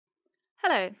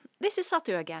Hello, this is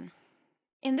Satu again.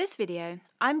 In this video,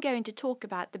 I'm going to talk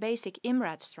about the basic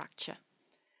IMRaD structure.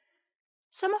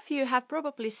 Some of you have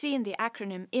probably seen the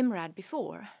acronym IMRaD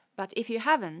before, but if you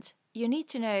haven't, you need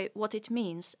to know what it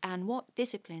means and what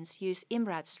disciplines use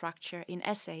IMRaD structure in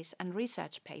essays and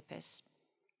research papers.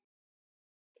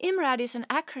 IMRaD is an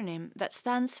acronym that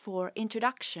stands for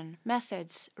Introduction,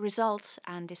 Methods, Results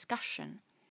and Discussion.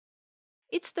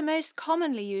 It's the most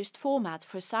commonly used format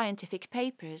for scientific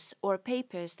papers or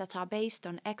papers that are based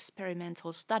on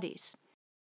experimental studies.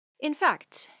 In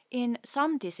fact, in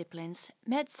some disciplines,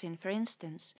 medicine for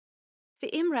instance,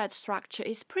 the IMRaD structure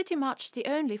is pretty much the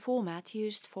only format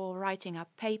used for writing up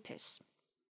papers.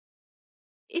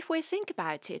 If we think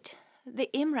about it, the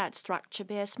IMRaD structure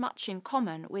bears much in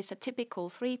common with a typical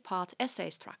three-part essay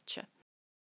structure.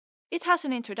 It has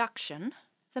an introduction,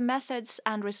 the methods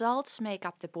and results make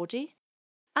up the body,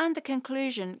 and the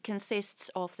conclusion consists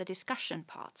of the discussion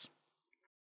part.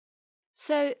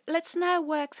 So let's now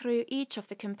work through each of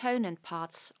the component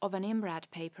parts of an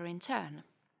IMRaD paper in turn.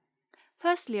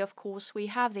 Firstly, of course, we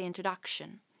have the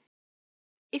introduction.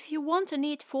 If you want a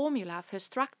neat formula for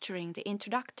structuring the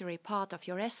introductory part of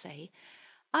your essay,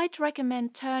 I'd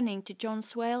recommend turning to John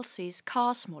Swales's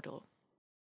CARS model.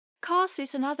 CARS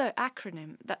is another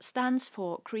acronym that stands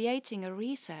for Creating a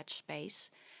Research Space,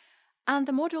 and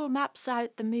the model maps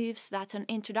out the moves that an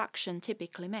introduction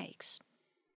typically makes.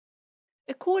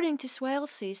 According to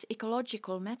Swales's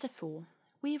ecological metaphor,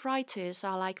 we writers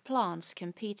are like plants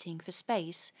competing for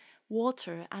space,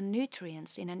 water and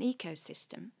nutrients in an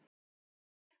ecosystem.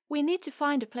 We need to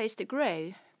find a place to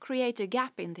grow, create a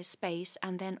gap in this space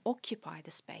and then occupy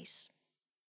the space.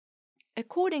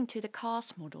 According to the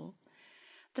CARS model,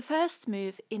 the first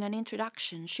move in an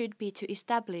introduction should be to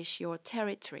establish your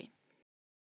territory.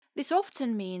 This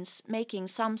often means making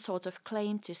some sort of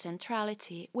claim to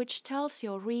centrality which tells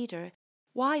your reader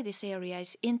why this area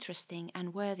is interesting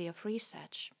and worthy of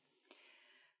research.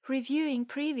 Reviewing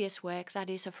previous work that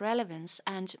is of relevance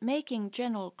and making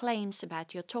general claims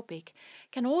about your topic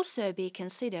can also be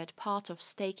considered part of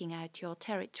staking out your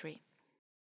territory.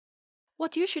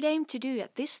 What you should aim to do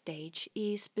at this stage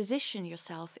is position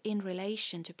yourself in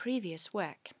relation to previous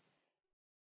work.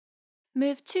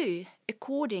 Move 2,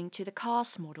 according to the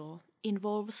CARS model,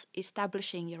 involves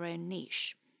establishing your own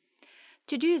niche.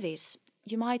 To do this,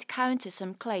 you might counter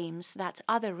some claims that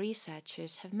other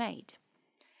researchers have made.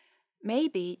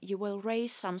 Maybe you will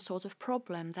raise some sort of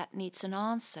problem that needs an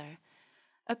answer,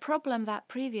 a problem that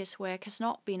previous work has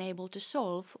not been able to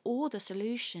solve, or the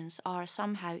solutions are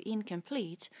somehow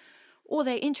incomplete, or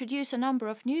they introduce a number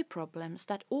of new problems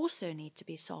that also need to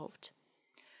be solved.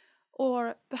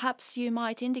 Or perhaps you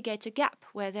might indicate a gap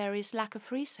where there is lack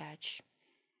of research.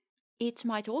 It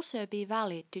might also be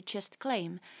valid to just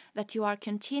claim that you are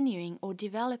continuing or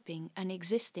developing an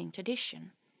existing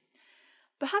tradition.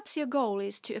 Perhaps your goal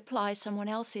is to apply someone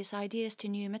else's ideas to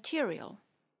new material.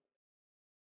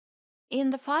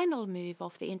 In the final move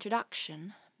of the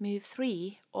introduction, move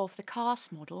 3 of the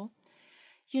CARS model,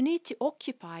 you need to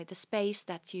occupy the space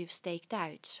that you've staked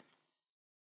out.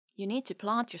 You need to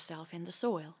plant yourself in the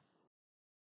soil.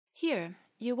 Here,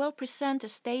 you will present a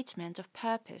statement of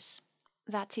purpose,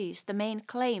 that is, the main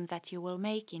claim that you will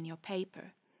make in your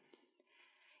paper.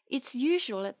 It's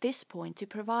usual at this point to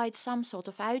provide some sort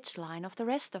of outline of the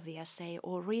rest of the essay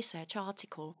or research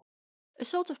article, a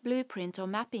sort of blueprint or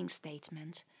mapping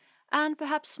statement, and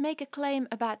perhaps make a claim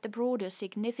about the broader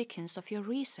significance of your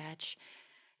research.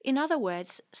 In other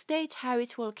words, state how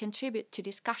it will contribute to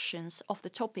discussions of the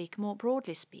topic more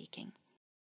broadly speaking.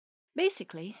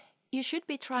 Basically, you should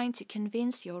be trying to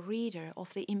convince your reader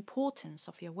of the importance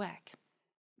of your work.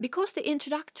 Because the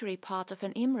introductory part of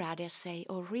an IMRaD essay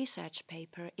or research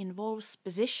paper involves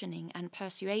positioning and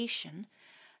persuasion,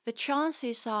 the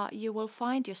chances are you will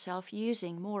find yourself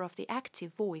using more of the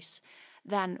active voice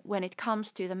than when it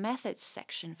comes to the methods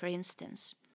section, for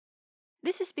instance.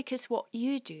 This is because what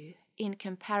you do, in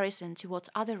comparison to what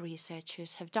other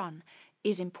researchers have done,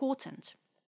 is important.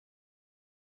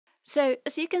 So,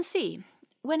 as you can see,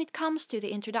 when it comes to the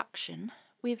introduction,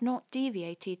 we've not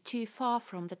deviated too far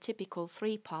from the typical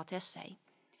three-part essay.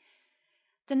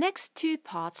 The next two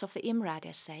parts of the IMRaD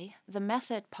essay, the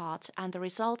method part and the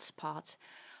results part,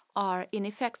 are in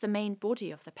effect the main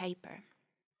body of the paper.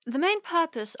 The main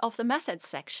purpose of the methods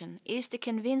section is to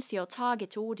convince your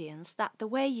target audience that the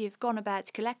way you've gone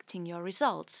about collecting your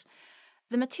results,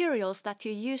 the materials that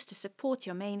you use to support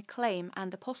your main claim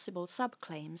and the possible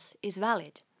subclaims, is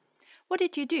valid. What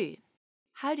did you do?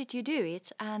 How did you do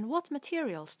it, and what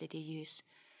materials did you use?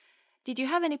 Did you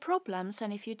have any problems,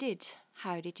 and if you did,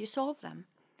 how did you solve them?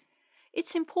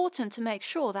 It's important to make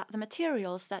sure that the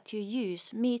materials that you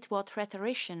use meet what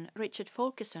rhetorician Richard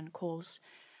Fulkerson calls,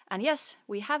 and yes,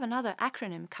 we have another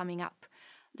acronym coming up,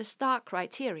 the STAR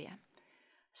criteria.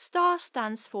 STAR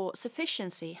stands for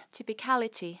sufficiency,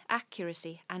 typicality,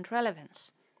 accuracy, and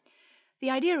relevance. The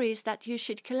idea is that you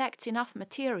should collect enough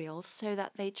materials so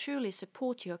that they truly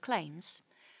support your claims.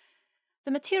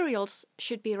 The materials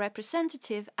should be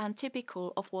representative and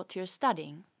typical of what you're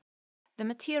studying. The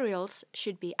materials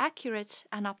should be accurate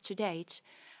and up to date,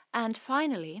 and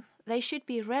finally, they should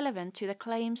be relevant to the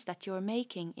claims that you're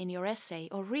making in your essay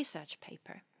or research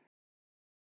paper.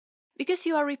 Because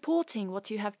you are reporting what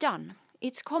you have done,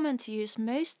 it's common to use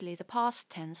mostly the past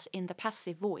tense in the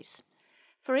passive voice.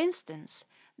 For instance,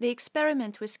 the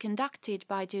experiment was conducted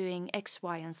by doing X,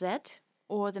 Y, and Z,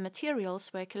 or the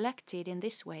materials were collected in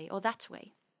this way or that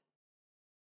way.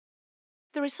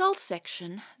 The results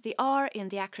section, the R in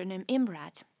the acronym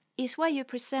IMRaD, is where you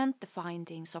present the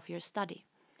findings of your study.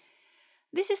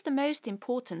 This is the most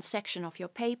important section of your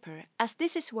paper, as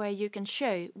this is where you can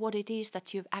show what it is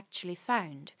that you've actually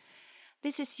found.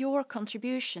 This is your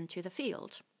contribution to the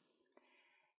field.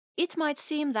 It might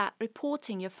seem that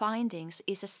reporting your findings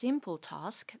is a simple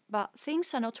task, but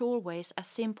things are not always as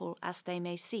simple as they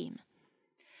may seem.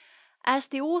 As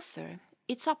the author,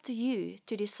 it's up to you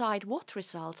to decide what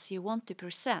results you want to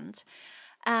present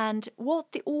and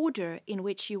what the order in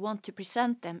which you want to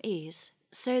present them is,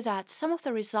 so that some of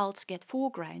the results get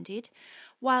foregrounded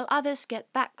while others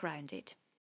get backgrounded.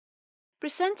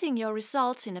 Presenting your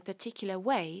results in a particular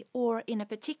way or in a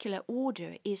particular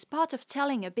order is part of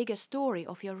telling a bigger story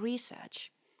of your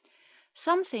research.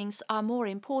 Some things are more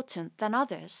important than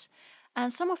others,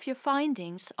 and some of your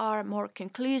findings are more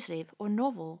conclusive or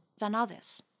novel than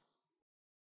others.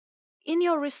 In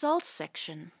your results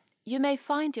section, you may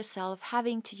find yourself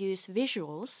having to use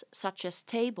visuals such as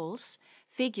tables,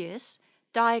 figures,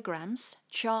 diagrams,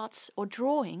 charts, or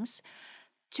drawings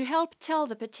to help tell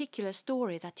the particular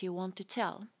story that you want to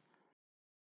tell.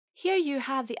 Here you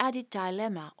have the added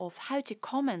dilemma of how to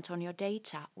comment on your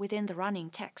data within the running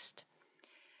text.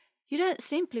 You don't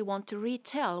simply want to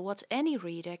retell what any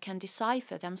reader can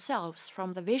decipher themselves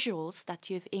from the visuals that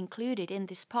you've included in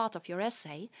this part of your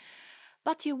essay,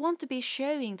 but you want to be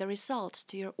showing the results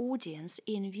to your audience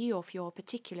in view of your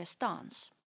particular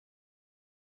stance.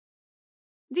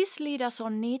 This leads us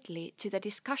on neatly to the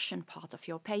discussion part of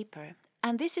your paper,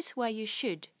 and this is where you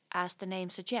should, as the name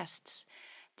suggests,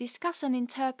 discuss and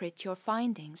interpret your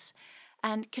findings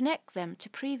and connect them to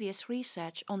previous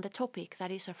research on the topic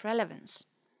that is of relevance.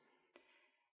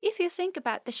 If you think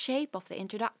about the shape of the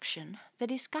introduction, the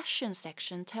discussion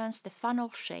section turns the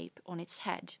funnel shape on its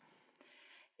head.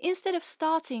 Instead of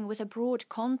starting with a broad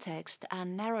context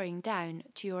and narrowing down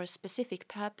to your specific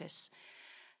purpose,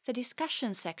 the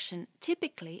discussion section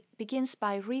typically begins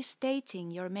by restating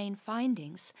your main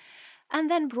findings and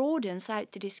then broadens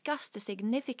out to discuss the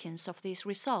significance of these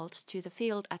results to the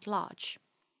field at large.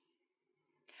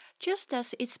 Just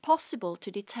as it's possible to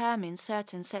determine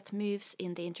certain set moves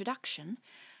in the introduction,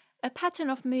 a pattern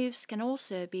of moves can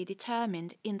also be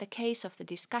determined in the case of the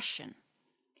discussion.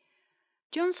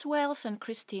 John Swales and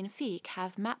Christine Feek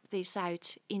have mapped this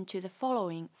out into the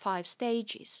following 5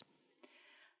 stages.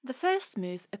 The first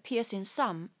move appears in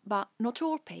some, but not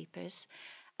all papers,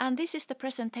 and this is the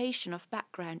presentation of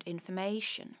background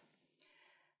information.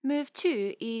 Move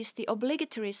 2 is the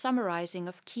obligatory summarizing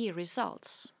of key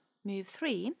results. Move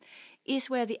 3 is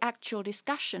where the actual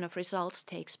discussion of results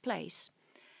takes place.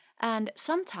 And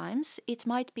sometimes it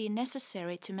might be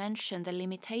necessary to mention the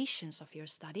limitations of your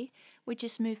study, which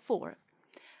is move 4.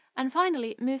 And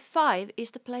finally, move 5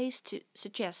 is the place to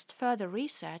suggest further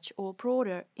research or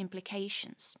broader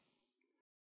implications.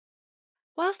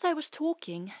 Whilst I was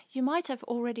talking, you might have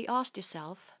already asked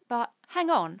yourself, but hang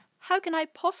on, how can I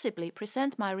possibly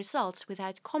present my results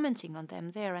without commenting on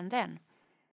them there and then?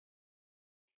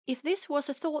 If this was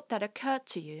a thought that occurred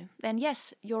to you, then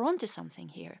yes, you're onto something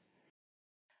here.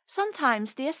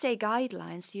 Sometimes the essay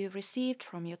guidelines you've received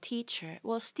from your teacher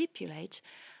will stipulate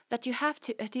that you have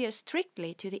to adhere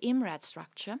strictly to the IMRaD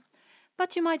structure,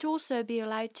 but you might also be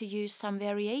allowed to use some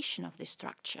variation of this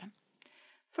structure.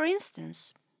 For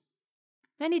instance,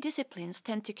 many disciplines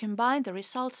tend to combine the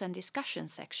results and discussion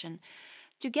section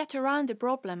to get around the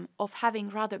problem of having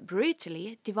rather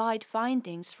brutally divide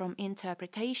findings from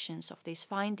interpretations of these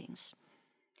findings.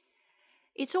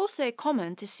 It's also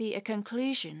common to see a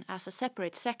conclusion as a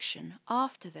separate section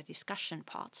after the discussion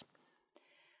part.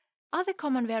 Other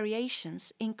common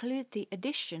variations include the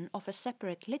addition of a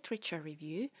separate literature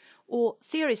review or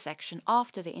theory section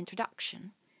after the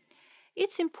introduction.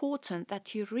 It's important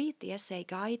that you read the essay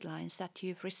guidelines that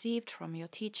you've received from your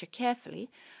teacher carefully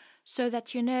so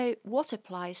that you know what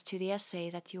applies to the essay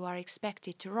that you are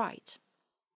expected to write.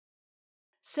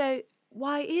 So,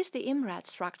 why is the IMRaD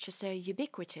structure so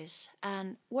ubiquitous,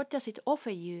 and what does it offer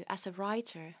you as a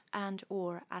writer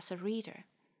and/or as a reader?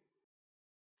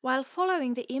 While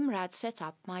following the IMRaD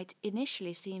setup might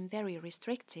initially seem very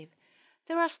restrictive,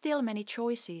 there are still many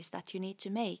choices that you need to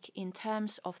make in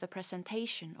terms of the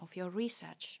presentation of your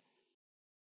research.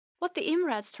 What the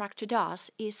IMRaD structure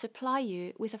does is supply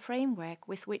you with a framework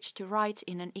with which to write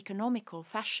in an economical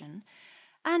fashion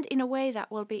and in a way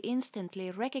that will be instantly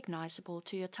recognizable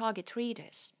to your target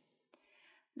readers.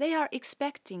 They are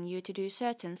expecting you to do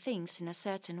certain things in a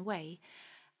certain way,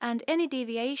 and any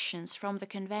deviations from the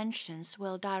conventions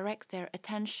will direct their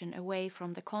attention away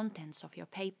from the contents of your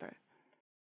paper.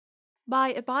 By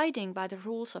abiding by the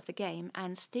rules of the game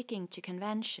and sticking to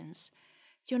conventions,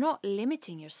 you're not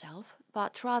limiting yourself,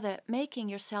 but rather making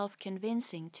yourself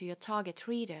convincing to your target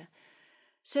reader,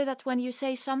 so that when you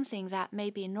say something that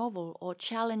may be novel or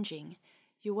challenging,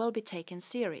 you will be taken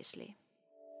seriously.